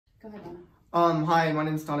Go ahead, Donna. Hi, my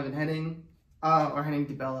name's Donovan Henning, or Henning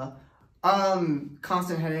DeBella.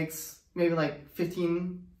 Constant headaches, maybe like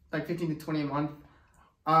 15 to 20 a month.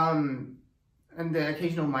 And the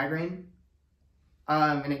occasional migraine.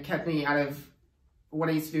 And it kept me out of what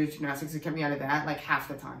I used to do with gymnastics. It kept me out of that like half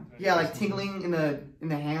the time. Yeah, like tingling in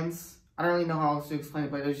the hands. I don't really know how else to explain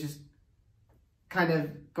it, but it was just kind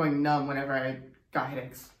of going numb whenever I got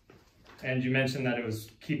headaches. And you mentioned that it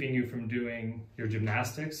was keeping you from doing your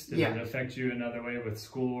gymnastics. Did it affect you another way with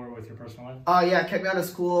school or with your personal life? Yeah, it kept me out of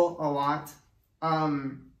school a lot.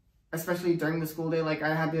 Especially during the school day. Like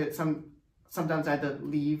I had to, sometimes I had to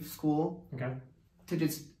leave school to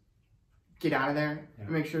just get out of there and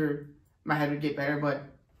make sure my head would get better, but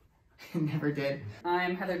it never did.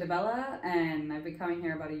 I'm Heather DeBella, and I've been coming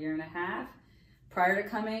here about 1.5 years. Prior to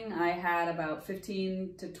coming, I had about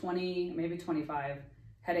 15 to 20, maybe 25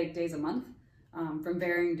 headache days a month, from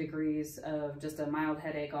varying degrees of just a mild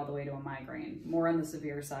headache all the way to a migraine, more on the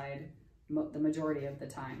severe side the majority of the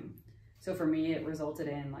time. So for me, it resulted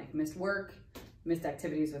in like missed work, missed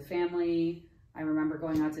activities with family. I remember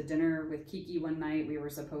going out to dinner with Kiki one night. We were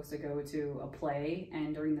supposed to go to a play,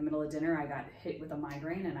 and during the middle of dinner, I got hit with a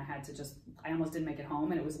migraine, and I almost didn't make it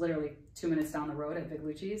home, and it was literally 2 minutes down the road at Big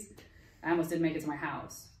Lucci's. I almost didn't make it to my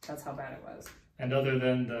house. That's how bad it was. And other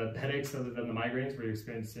than the headaches, other than the migraines, were you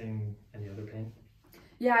experiencing any other pain?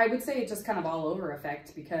 Yeah, I would say it just kind of all over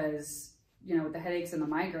effect because, you know, with the headaches and the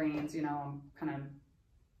migraines, you know, I'm kind of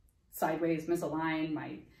sideways, misaligned,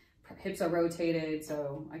 my hips are rotated,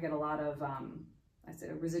 so I get a lot of,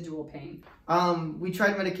 residual pain. We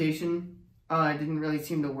tried medication. It didn't really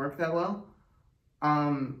seem to work that well. I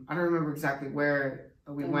don't remember exactly where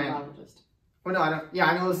we went. Neurologist. Well, no, I don't. Yeah,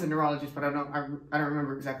 I know it's a neurologist, but I don't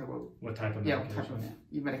remember exactly what type of medication. What type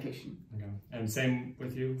of medication. Okay. And same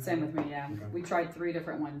with you? Same with me, yeah. Okay. We tried 3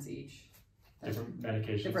 different ones each. Different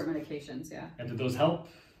medications? Different medications, yeah. And did those help?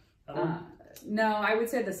 No, I would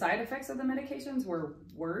say the side effects of the medications were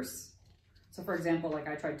worse. So for example, like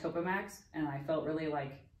I tried Topamax and I felt really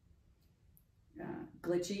like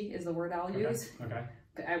glitchy is the word I'll use. Okay.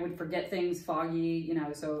 I would forget things, foggy, you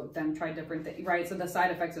know, so then try different things, right? So the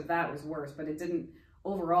side effects of that was worse, but it didn't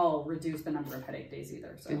overall reduce the number of headache days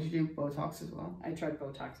either. So did you do Botox as well? I tried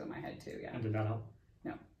Botox on my head too, yeah. And did that help?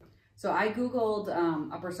 No. So I Googled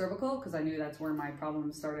upper cervical because I knew that's where my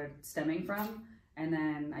problems started stemming from. And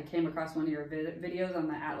then I came across one of your videos on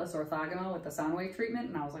the Atlas orthogonal with the sound wave treatment,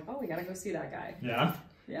 and I was like, oh, we got to go see that guy. Yeah?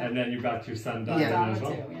 Yeah. And then you got your son Donovan as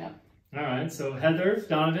well? Too, yeah. All right, so Heather,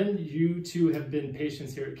 Donovan, you two have been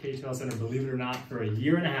patients here at K2L Center, believe it or not, for 1.5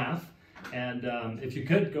 years. And if you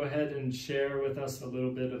could, go ahead and share with us a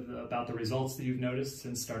little bit about the results that you've noticed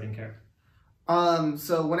since starting care.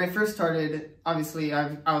 So when I first started, obviously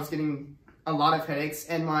I was getting a lot of headaches,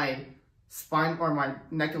 and my spine or my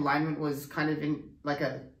neck alignment was kind of in like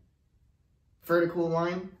a vertical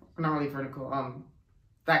line. Not really vertical,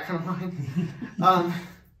 that kind of line.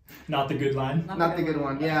 Not the good line? Not the good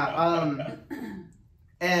one, yeah.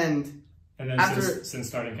 And then after, since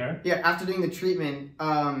starting care? Yeah, after doing the treatment,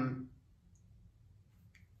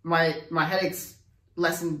 my headaches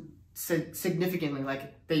lessened significantly.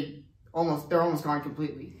 Like they're almost gone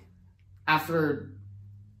completely after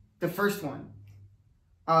the first one.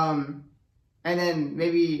 And then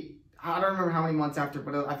maybe, I don't remember how many months after,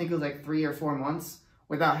 but I think it was like 3 or 4 months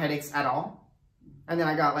without headaches at all. And then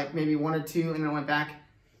I got like maybe 1 or 2, and then I went back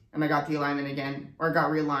and I got the alignment again, or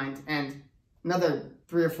got realigned, and another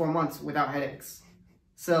 3 or 4 months without headaches.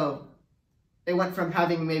 So it went from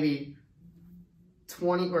having maybe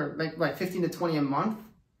 20 or like 15 to 20 a month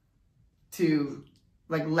to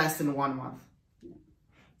like less than 1 month.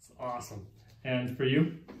 That's awesome. And for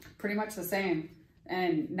you? Pretty much the same.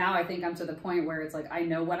 And now I think I'm to the point where it's like, I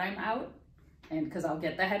know when I'm out, and because I'll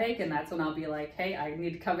get the headache, and that's when I'll be like, hey, I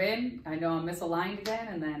need to come in. I know I'm misaligned again.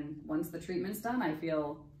 And then once the treatment's done, I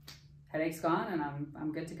feel headache's gone and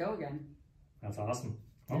I'm good to go again. That's awesome.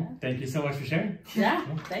 Well, thank you so much for sharing. Yeah,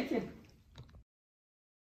 thank you.